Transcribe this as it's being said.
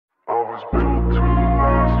was built to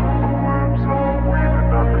last. With the webs I'm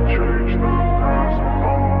weaving, I could change the past. With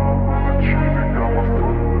all I'm achieving, got my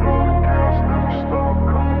foot on the gas. Never stop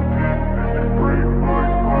competing. If you break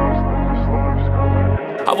like glass, then this life's gonna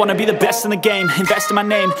end. I wanna be the best in the game, invest in my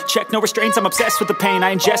name. Check no restraints, I'm obsessed with the pain.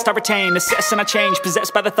 I ingest, I retain, assess and I change.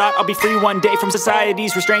 Possessed by the thought I'll be free one day from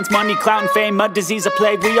society's restraints. Money, clout and fame, mud, disease, a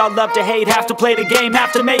plague. We all love to hate, have to play the game,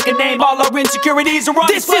 have to make a name. All our insecurities are on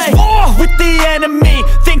display. This is war with the enemy,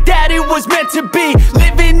 think that it was meant to be.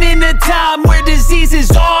 Living in a time where disease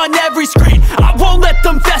is on every screen. I won't let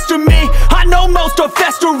them fester me, I know most are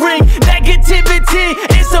festering. Negativity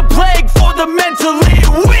is a plague for the mentally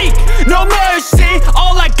weak. No mercy,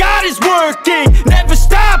 all I got is working. Never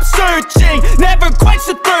stop searching, never quench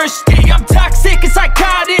the thirsty. I'm toxic and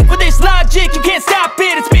psychotic, with this logic you can't stop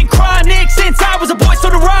it. It's been chronic since I was a boy, so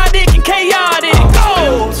neurotic and chaotic.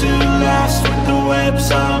 Built to last. With the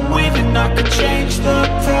webs I'm weaving, I could change the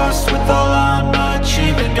past. With all I'm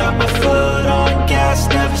achieving, got my foot on gas.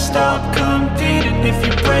 Never stop competing. If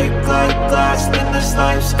you break like glass, then this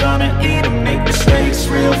life's gonna eat 'em. Make mistakes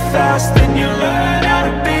real fast, then you learn how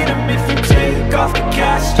to beat 'em. If you take off the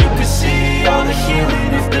cast, you can see all the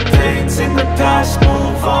healing. If the pain's in the past,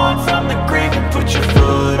 move on from the grave and put your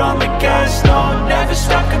foot on the gas. No, never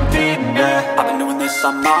stop competing, yeah. I've been doing this,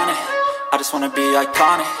 I'm on it. I just wanna be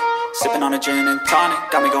iconic. Sipping on a gin and tonic,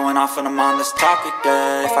 got me going off when I'm on this topic,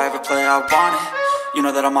 yeah. If I ever play, I want it. You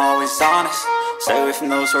know that I'm always honest. Stay away from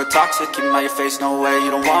those who are toxic. Keep them out your face, no way, you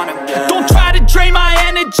don't want them, yeah. Don't try to drain my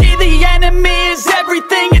energy, the enemy is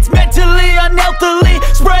everything.